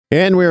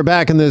And we are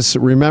back in this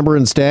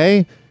Remembrance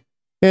Day.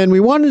 And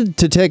we wanted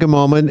to take a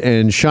moment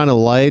and shine a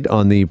light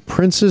on the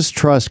Prince's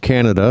Trust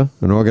Canada,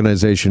 an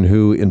organization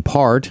who, in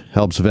part,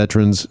 helps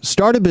veterans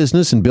start a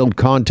business and build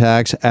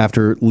contacts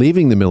after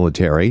leaving the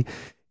military.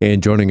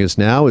 And joining us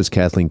now is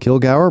Kathleen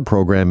Kilgour,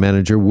 program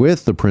manager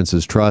with the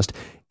Prince's Trust,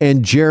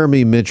 and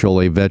Jeremy Mitchell,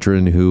 a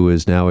veteran who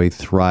is now a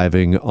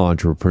thriving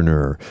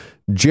entrepreneur.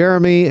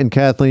 Jeremy and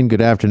Kathleen,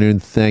 good afternoon.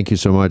 Thank you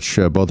so much,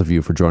 both of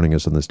you, for joining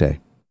us on this day.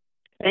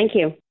 Thank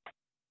you.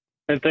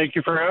 And thank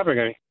you for having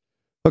me.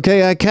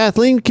 Okay,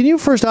 Kathleen, can you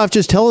first off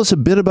just tell us a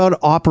bit about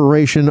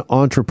Operation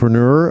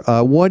Entrepreneur?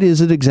 What is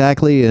it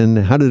exactly and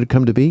how did it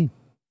come to be?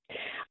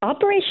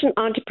 Operation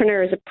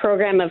Entrepreneur is a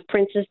program of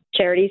Prince's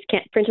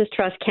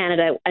Trust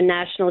Canada, a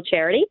national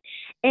charity.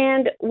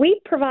 And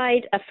we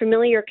provide a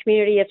familiar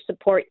community of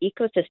support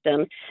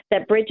ecosystem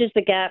that bridges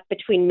the gap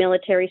between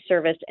military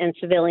service and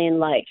civilian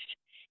life.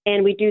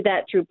 And we do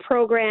that through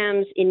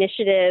programs,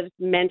 initiatives,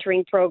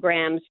 mentoring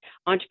programs,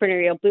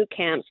 entrepreneurial boot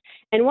camps.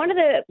 And one of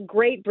the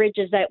great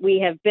bridges that we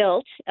have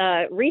built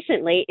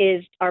recently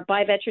is our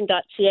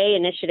BuyVeteran.ca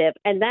initiative.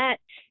 And that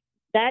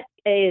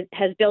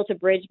has built a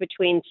bridge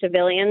between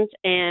civilians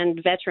and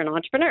veteran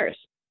entrepreneurs.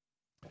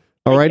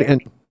 All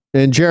right.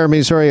 And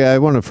Jeremy, sorry, I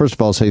want to first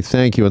of all say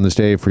thank you on this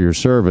day for your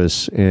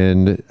service.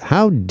 And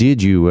how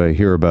did you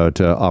hear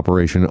about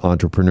Operation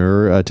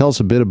Entrepreneur? Tell us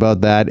a bit about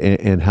that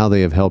and how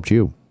they have helped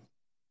you.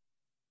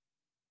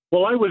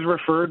 Well, I was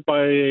referred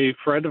by a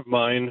friend of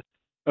mine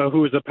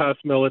who was a past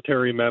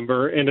military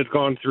member and had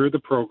gone through the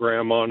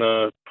program on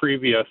a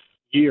previous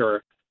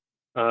year.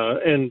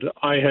 And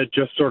I had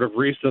just sort of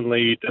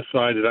recently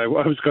decided I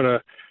was going to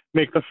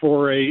make the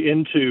foray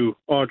into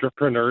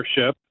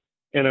entrepreneurship,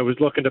 and I was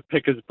looking to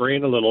pick his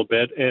brain a little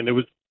bit. And it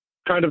was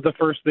kind of the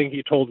first thing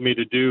he told me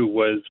to do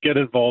was get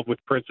involved with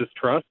Prince's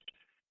Trust.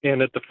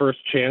 And at the first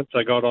chance,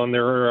 I got on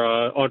their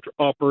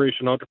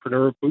Operation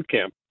Entrepreneur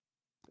Bootcamp.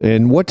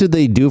 And what did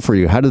they do for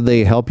you? How did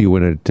they help you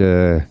when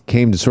it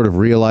came to sort of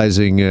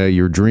realizing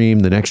your dream,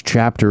 the next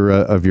chapter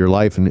of your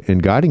life,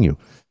 and guiding you?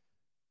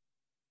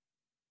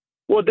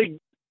 Well,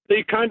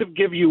 they kind of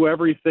give you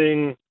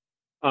everything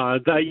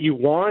that you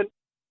want,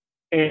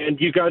 and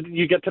you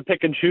get to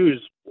pick and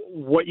choose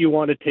what you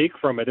want to take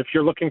from it. If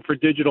you're looking for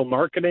digital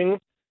marketing,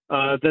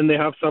 then they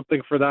have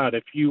something for that.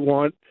 If you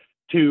want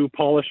to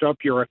polish up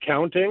your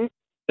accounting,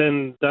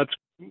 then that's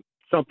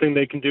something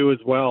they can do as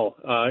well.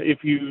 If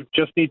you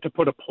just need to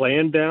put a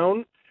plan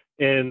down,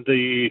 and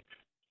the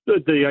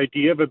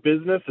idea of a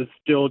business is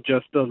still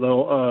just a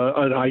little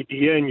an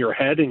idea in your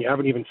head, and you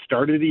haven't even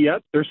started it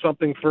yet, there's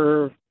something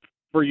for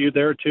you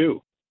there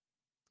too.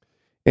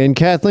 And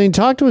Kathleen,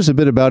 talk to us a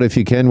bit about, if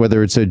you can,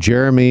 whether it's a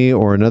Jeremy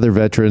or another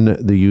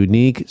veteran, the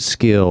unique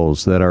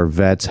skills that our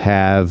vets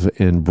have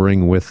and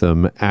bring with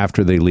them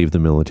after they leave the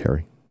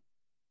military.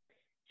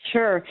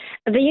 Sure.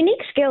 The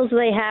unique skills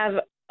they have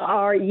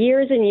are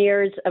years and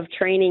years of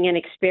training and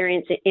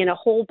experience in a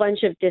whole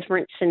bunch of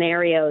different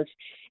scenarios.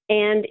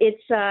 And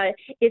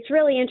it's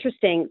really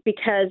interesting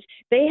because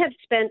they have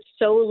spent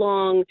so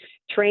long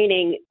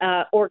training,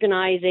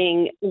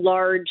 organizing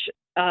large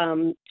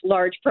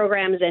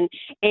programs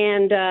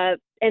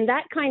and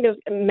that kind of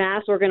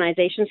mass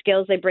organization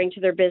skills they bring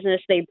to their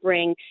business. They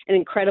bring an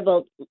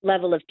incredible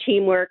level of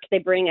teamwork. They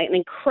bring an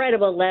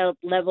incredible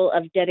level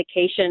of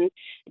dedication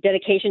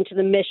to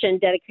the mission,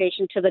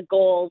 dedication to the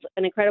goals,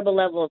 an incredible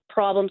level of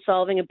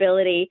problem-solving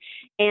ability.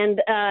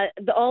 And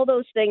all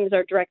those things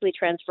are directly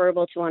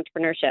transferable to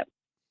entrepreneurship.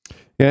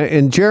 Yeah,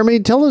 and Jeremy,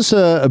 tell us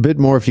a bit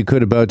more, if you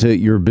could, about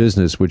your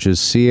business, which is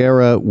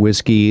Sierra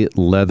Whiskey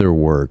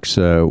Leatherworks.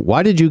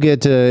 Why did you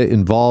get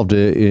involved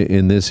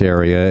in this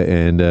area,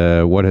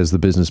 and what has the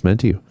business meant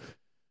to you?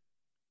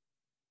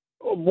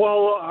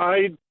 Well,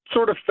 I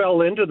sort of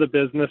fell into the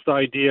business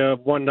idea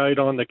one night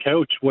on the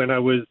couch when I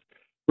was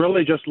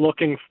really just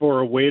looking for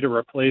a way to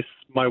replace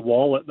my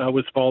wallet that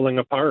was falling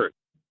apart.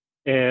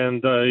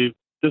 And I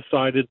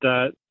decided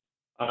that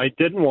I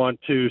didn't want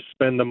to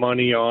spend the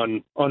money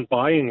on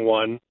buying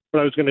one,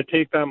 but I was going to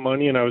take that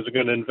money and I was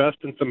going to invest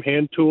in some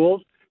hand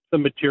tools,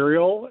 some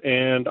material,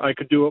 and I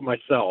could do it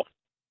myself.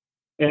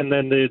 And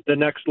then the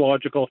next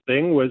logical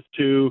thing was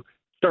to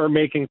start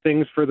making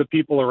things for the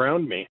people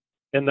around me.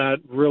 And that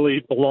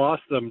really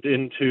blossomed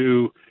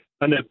into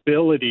an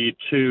ability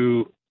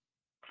to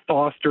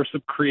foster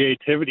some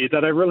creativity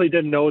that I really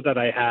didn't know that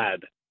I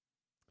had.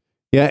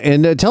 Yeah,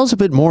 and tell us a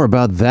bit more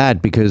about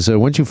that, because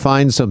once you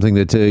find something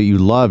that you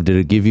love, did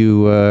it give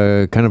you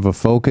kind of a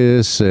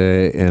focus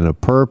and a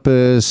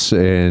purpose,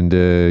 and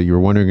you were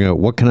wondering,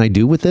 what can I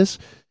do with this?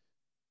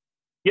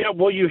 Yeah,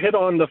 well, you hit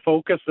on the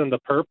focus and the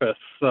purpose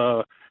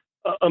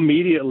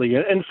immediately.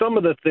 And some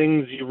of the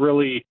things you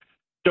really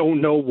don't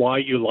know why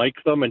you like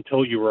them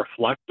until you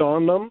reflect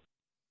on them.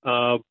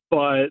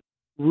 But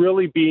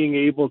really being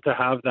able to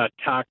have that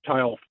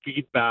tactile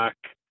feedback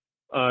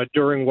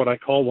during what I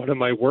call one of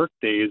my work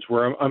days,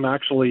 where I'm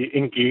actually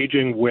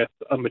engaging with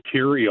a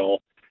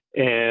material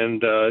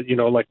and,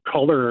 like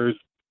colors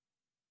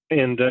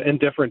and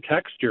different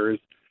textures,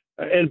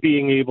 and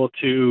being able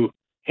to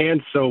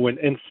hand sew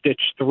and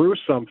stitch through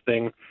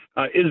something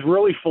is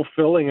really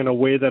fulfilling in a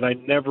way that I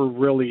never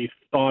really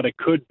thought it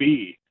could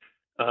be.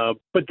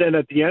 But then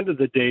at the end of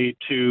the day,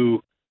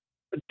 to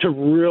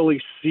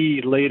really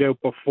see laid out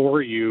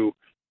before you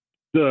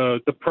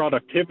the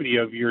productivity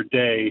of your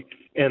day,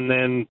 and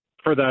then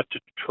for that to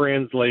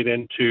translate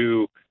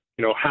into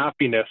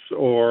happiness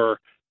or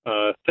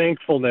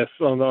thankfulness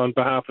on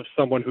behalf of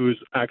someone who's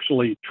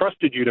actually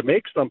trusted you to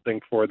make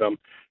something for them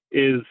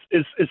is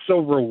so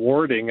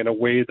rewarding in a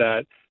way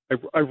that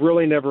I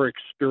really never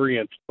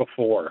experienced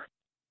before.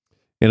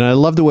 And I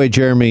love the way,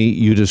 Jeremy,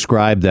 you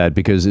describe that,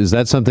 because is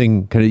that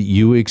something kind of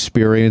you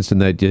experienced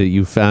and that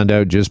you found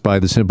out just by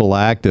the simple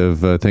act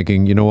of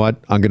thinking, you know what,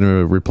 I'm going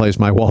to replace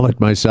my wallet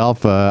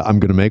myself, I'm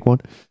going to make one?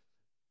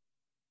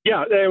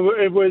 Yeah,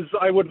 it was.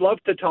 I would love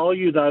to tell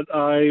you that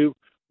I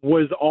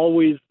was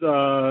always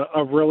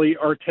a really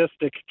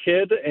artistic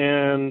kid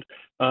and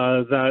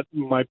that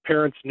my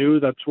parents knew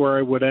that's where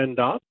I would end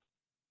up.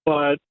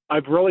 But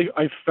I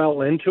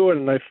fell into it,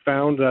 and I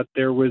found that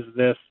there was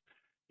this,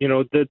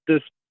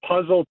 this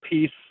puzzle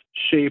piece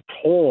shaped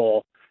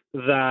hole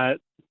that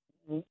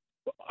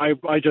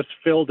I just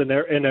filled in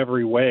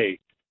every way.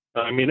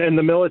 I mean, and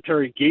the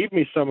military gave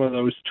me some of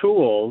those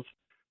tools,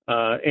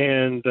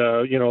 and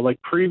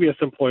like previous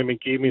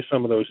employment gave me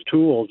some of those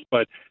tools,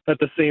 but at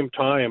the same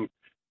time,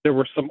 there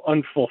were some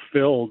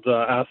unfulfilled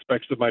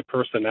aspects of my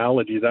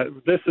personality that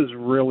this is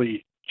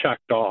really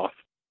checked off.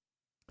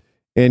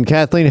 And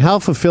Kathleen, how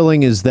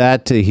fulfilling is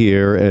that to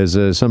hear as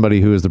somebody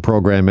who is the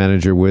program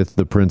manager with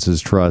the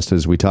Prince's Trust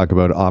as we talk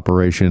about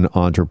Operation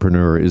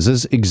Entrepreneur? Is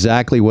this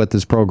exactly what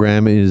this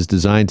program is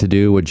designed to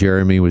do, what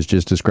Jeremy was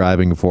just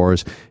describing for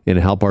us, and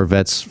help our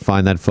vets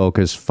find that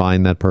focus,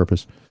 find that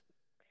purpose?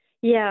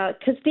 Yeah,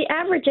 because the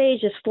average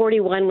age is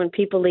 41 when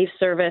people leave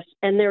service,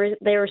 and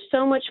there is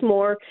so much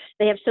more.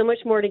 They have so much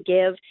more to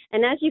give.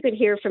 And as you could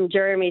hear from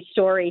Jeremy's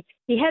story,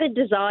 he had a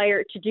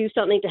desire to do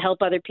something to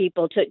help other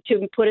people,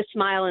 to put a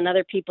smile on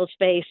other people's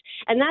face.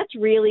 And that's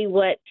really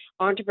what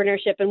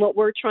entrepreneurship and what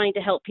we're trying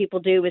to help people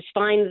do, is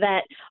find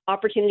that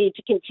opportunity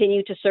to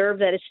continue to serve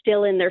that is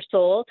still in their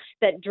soul,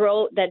 that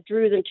drew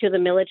them to the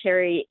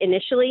military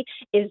initially,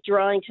 is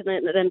drawing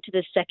them to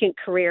the second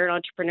career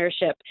in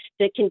entrepreneurship,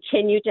 to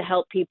continue to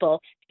help people,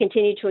 to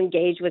continue to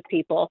engage with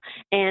people.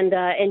 And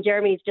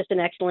Jeremy's just an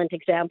excellent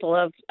example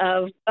of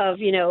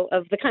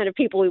the kind of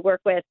people we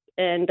work with,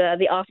 and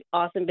the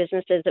awesome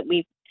businesses that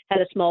we've had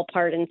a small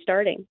part in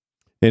starting.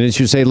 And as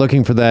you say,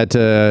 looking for that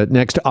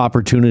next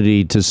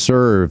opportunity to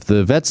serve,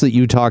 the vets that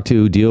you talk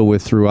to, deal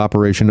with through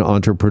Operation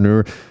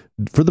Entrepreneur,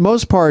 for the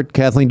most part,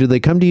 Kathleen, do they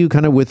come to you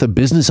kind of with a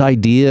business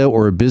idea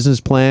or a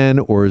business plan,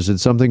 or is it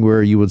something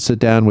where you would sit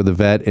down with a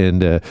vet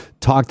and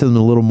talk to them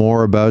a little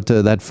more about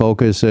that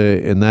focus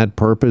and that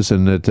purpose,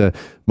 and it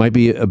might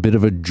be a bit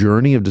of a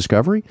journey of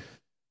discovery?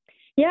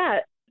 Yeah,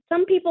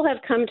 some people have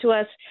come to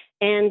us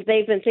and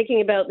they've been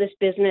thinking about this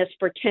business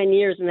for 10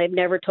 years and they've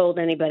never told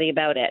anybody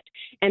about it.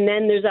 And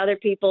then there's other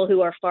people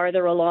who are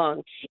farther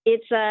along.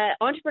 It's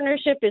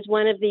entrepreneurship is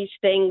one of these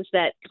things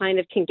that kind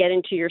of can get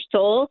into your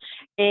soul,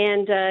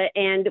 and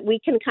we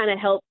can kind of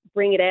help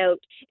bring it out.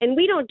 And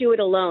we don't do it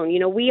alone.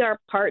 We are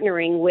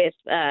partnering with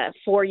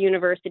 4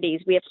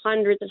 universities. We have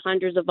hundreds and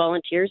hundreds of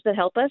volunteers that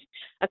help us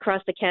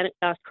across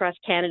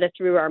Canada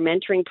through our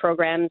mentoring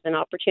programs and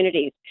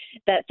opportunities.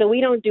 So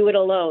we don't do it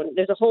alone.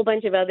 There's a whole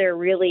bunch of other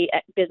really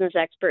business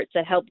experts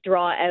that help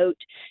draw out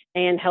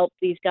and help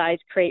these guys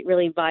create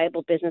really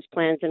viable business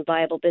plans and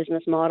viable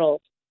business models.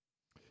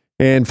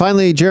 And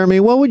finally, Jeremy,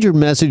 what would your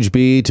message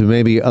be to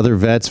maybe other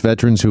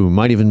veterans who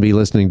might even be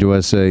listening to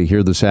us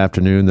here this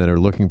afternoon that are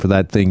looking for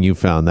that thing you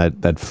found,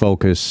 that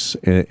focus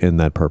and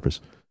that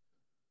purpose?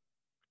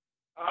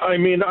 I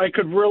mean, I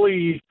could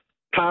really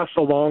pass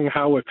along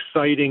how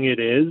exciting it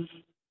is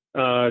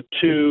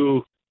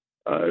to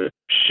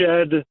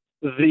shed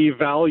the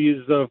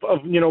values of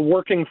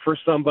working for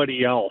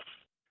somebody else,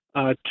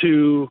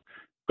 to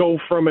go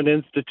from an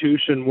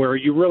institution where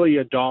you really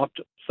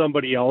adopt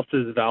somebody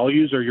else's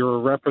values or you're a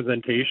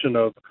representation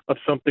of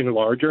something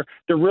larger.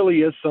 There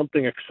really is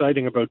something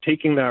exciting about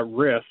taking that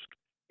risk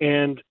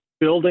and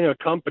building a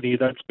company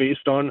that's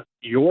based on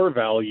your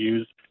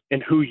values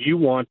and who you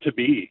want to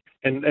be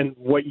and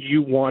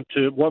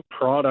what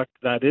product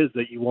that is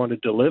that you want to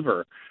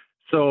deliver.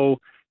 So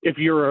if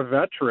you're a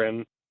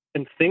veteran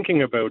and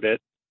thinking about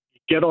it,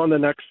 get on the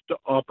next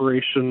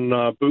Operation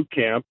Boot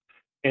Camp.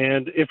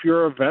 And if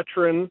you're a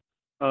veteran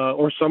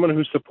or someone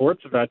who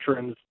supports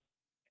veterans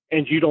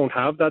and you don't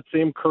have that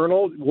same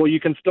kernel, well, you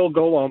can still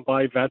go on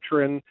Buy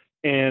Veteran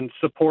and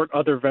support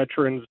other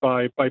veterans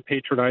by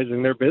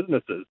patronizing their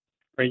businesses.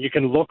 Right? You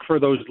can look for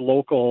those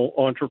local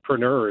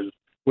entrepreneurs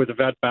with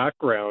vet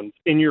backgrounds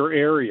in your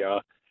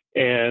area,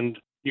 and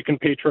you can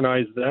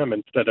patronize them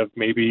instead of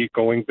maybe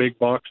going big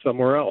box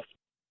somewhere else.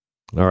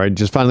 All right.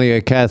 Just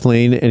finally,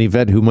 Kathleen, any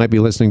vet who might be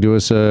listening to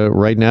us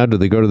right now, do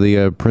they go to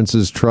the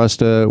Prince's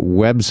Trust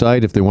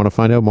website if they want to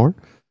find out more?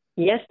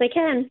 Yes, they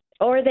can.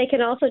 Or they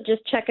can also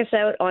just check us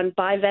out on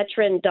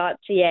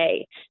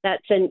buyveteran.ca.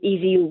 That's an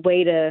easy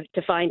way to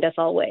find us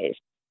always.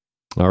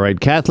 All right.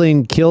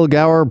 Kathleen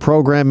Kilgour,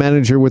 program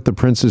manager with the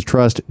Prince's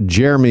Trust.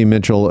 Jeremy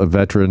Mitchell, a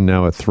veteran,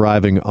 now a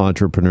thriving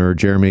entrepreneur.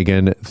 Jeremy,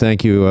 again,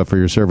 thank you for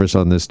your service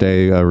on this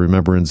day,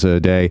 Remembrance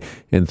Day.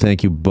 And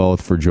thank you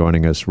both for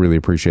joining us. Really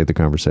appreciate the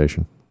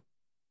conversation.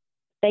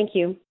 Thank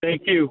you.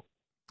 Thank you.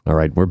 All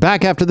right. We're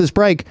back after this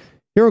break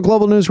here on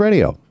Global News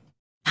Radio.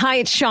 Hi,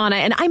 it's Shauna,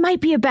 and I might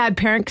be a bad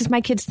parent because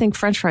my kids think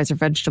French fries are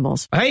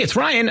vegetables. Hey, it's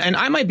Ryan, and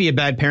I might be a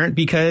bad parent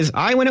because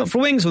I went out for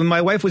wings when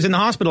my wife was in the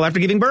hospital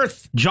after giving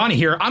birth. Johnny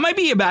here. I might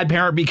be a bad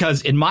parent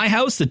because in my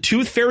house, the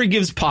tooth fairy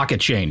gives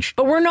pocket change.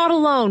 But we're not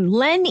alone.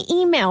 Len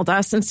emailed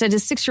us and said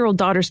his 6-year-old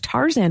daughter's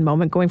Tarzan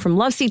moment going from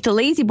love seat to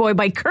lazy boy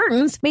by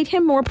curtains made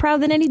him more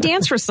proud than any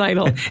dance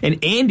recital.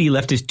 And Andy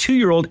left his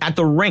 2-year-old at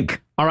the rink.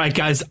 All right,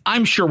 guys,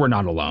 I'm sure we're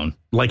not alone.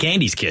 Like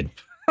Andy's kid.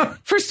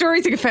 For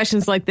stories and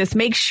confessions like this,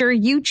 make sure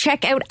you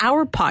check out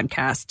our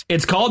podcast.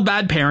 It's called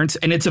Bad Parents,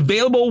 and it's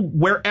available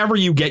wherever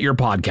you get your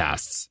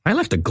podcasts. I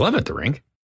left a glove at the rink.